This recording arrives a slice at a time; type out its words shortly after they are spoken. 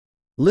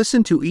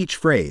Listen to each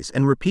phrase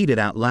and repeat it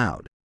out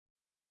loud.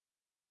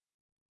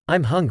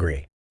 I'm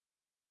hungry.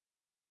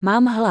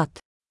 Mám hlad.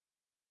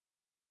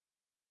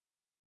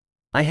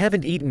 I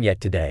haven't eaten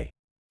yet today.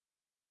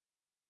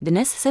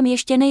 Dnes jsem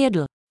ještě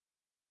nejedl.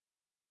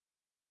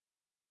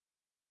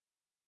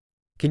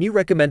 Can you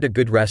recommend a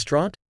good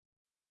restaurant?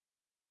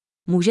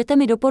 Můžete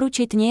mi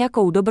doporučit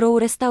nějakou dobrou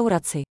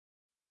restauraci?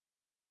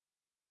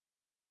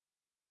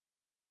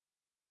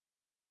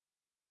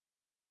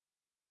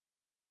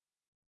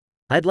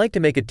 I'd like to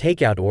make a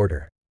takeout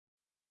order.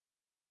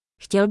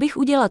 Chtěl bych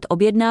udělat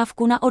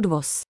objednávku na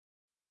odvoz.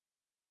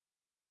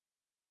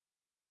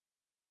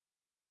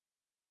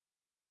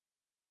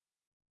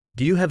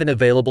 Do you have an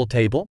available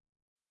table?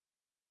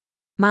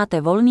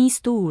 Máte volný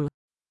stůl.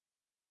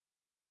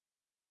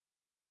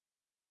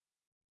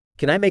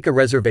 Can I make a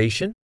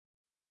reservation?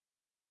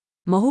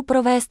 Mohu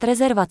provést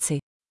rezervaci.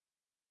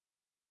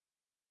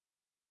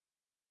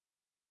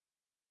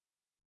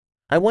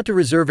 I want to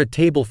reserve a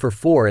table for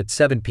 4 at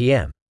 7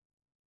 p.m.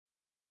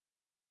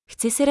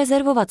 Chci si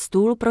rezervovat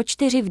stůl pro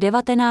 4 v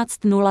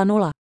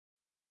 19:00.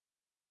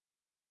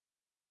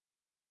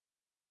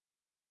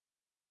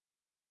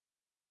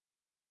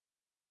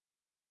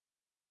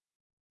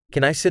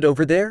 Can I sit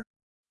over there?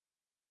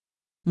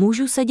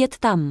 Můžu sedět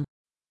tam.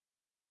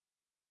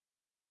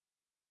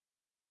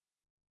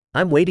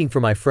 I'm waiting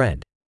for my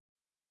friend.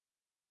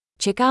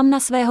 Čekám na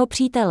svého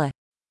přítele.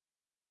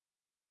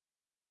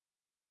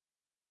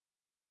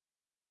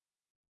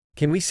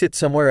 Can we sit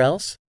somewhere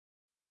else?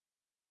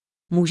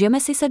 Můžeme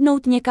si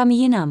sednout někam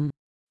jinam.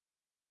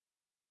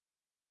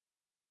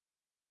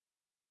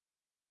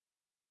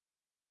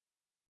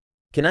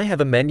 Can I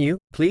have a menu,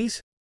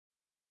 please?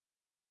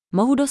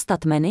 Mohu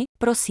dostat menu,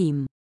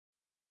 prosím.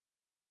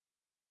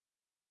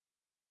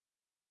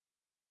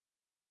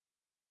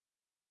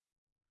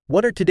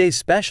 What are today's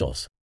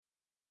specials?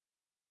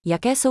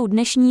 Jaké jsou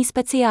dnešní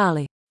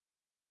speciály?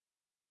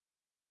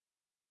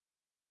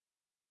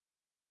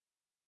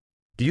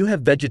 Do you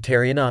have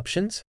vegetarian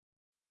options?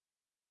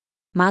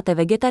 Máte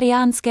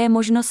vegetariánské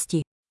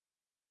možnosti?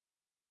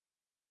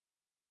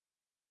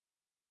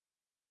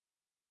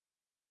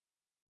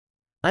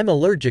 I'm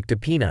allergic to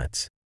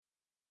peanuts.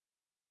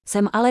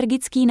 Jsem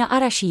alergický na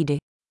arašídy.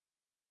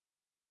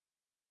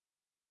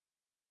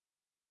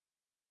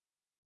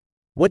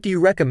 What do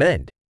you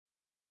recommend?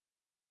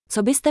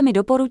 Co byste mi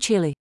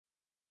doporučili?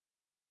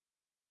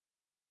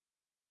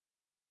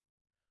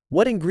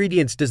 What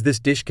ingredients does this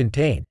dish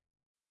contain?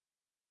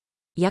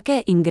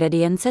 Jaké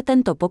ingredience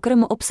tento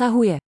pokrm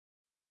obsahuje?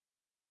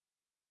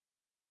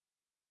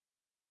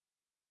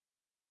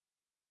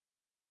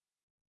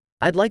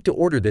 I'd like to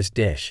order this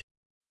dish.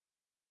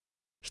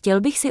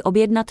 Chtěl bych si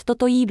objednat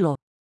toto jídlo.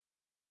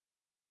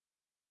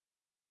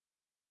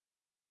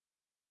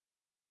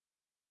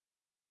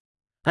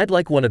 I'd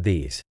like one of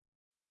these.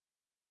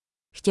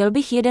 Chtěl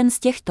bych jeden z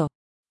těchto.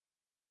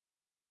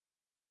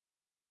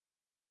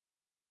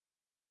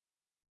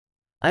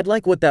 I'd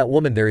like what that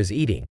woman there is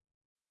eating.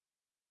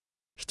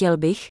 Chtěl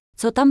bych,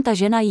 co tam ta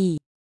žena jí.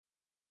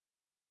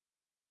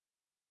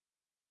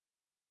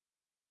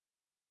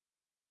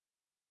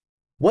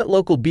 What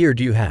local beer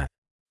do you have?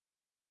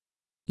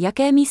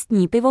 Jaké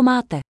místní pivo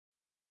máte?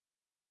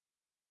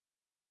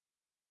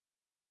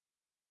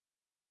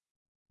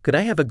 Could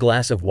I have a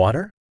glass of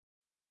water?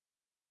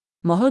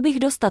 Mohl bych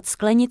dostat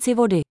sklenici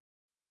vody.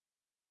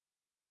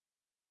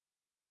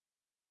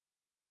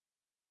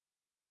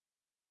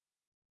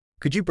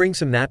 Could you bring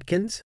some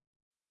napkins?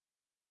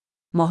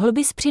 Mohl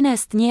bys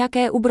přinést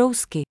nějaké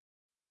ubrousky?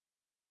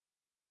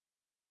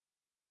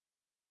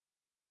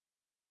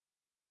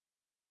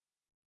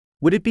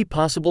 Would it be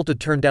possible to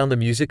turn down the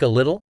music a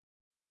little?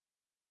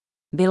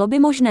 Bylo by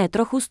možné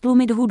trochu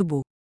stlumit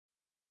hudbu.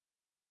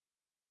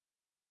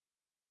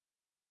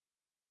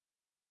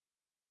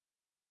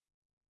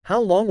 How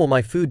long will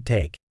my food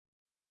take?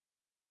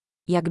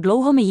 Jak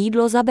dlouho mi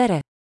jídlo zabere?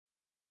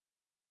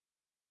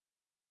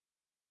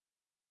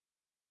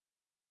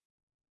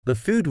 The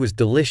food was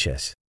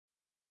delicious.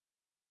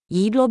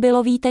 Jídlo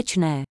bylo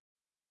výtečné.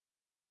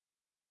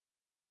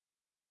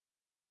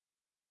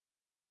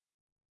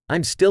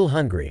 I'm still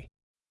hungry.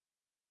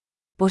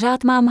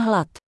 Pořád mám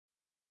hlad.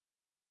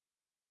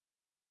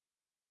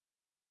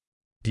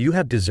 Do you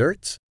have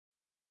desserts?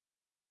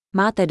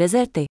 Máte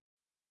dezerty?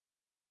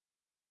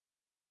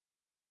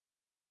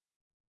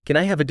 Can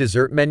I have a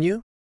dessert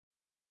menu?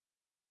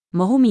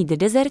 Mohu mít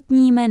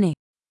dezertní menu.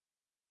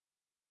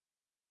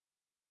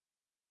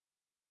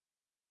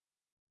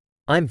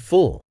 I'm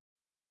full.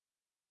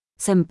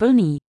 Jsem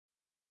plný.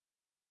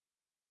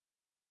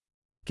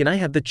 Can I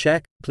have the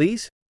check,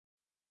 please?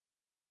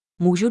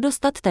 Můžu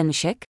dostat ten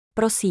šek,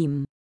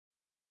 prosím.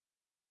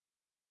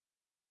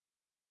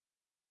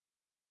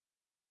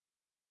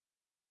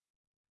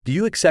 Do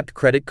you accept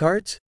credit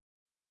cards?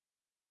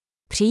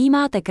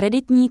 Přijímáte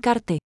kreditní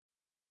karty.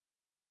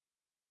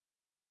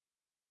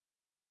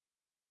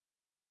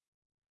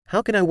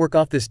 How can I work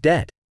off this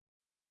debt?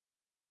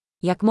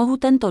 Jak mohu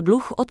tento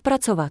dluh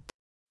odpracovat?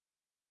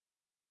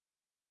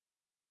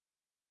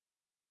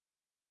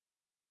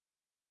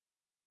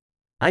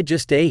 I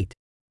just ate.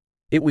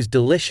 It was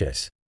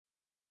delicious.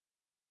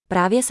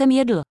 Právě jsem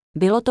jedl.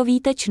 Bylo to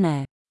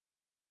výtečné.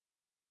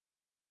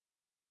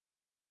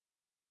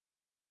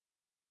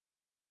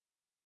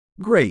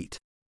 Great!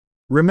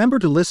 Remember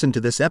to listen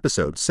to this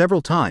episode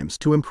several times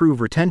to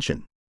improve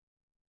retention.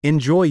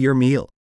 Enjoy your meal.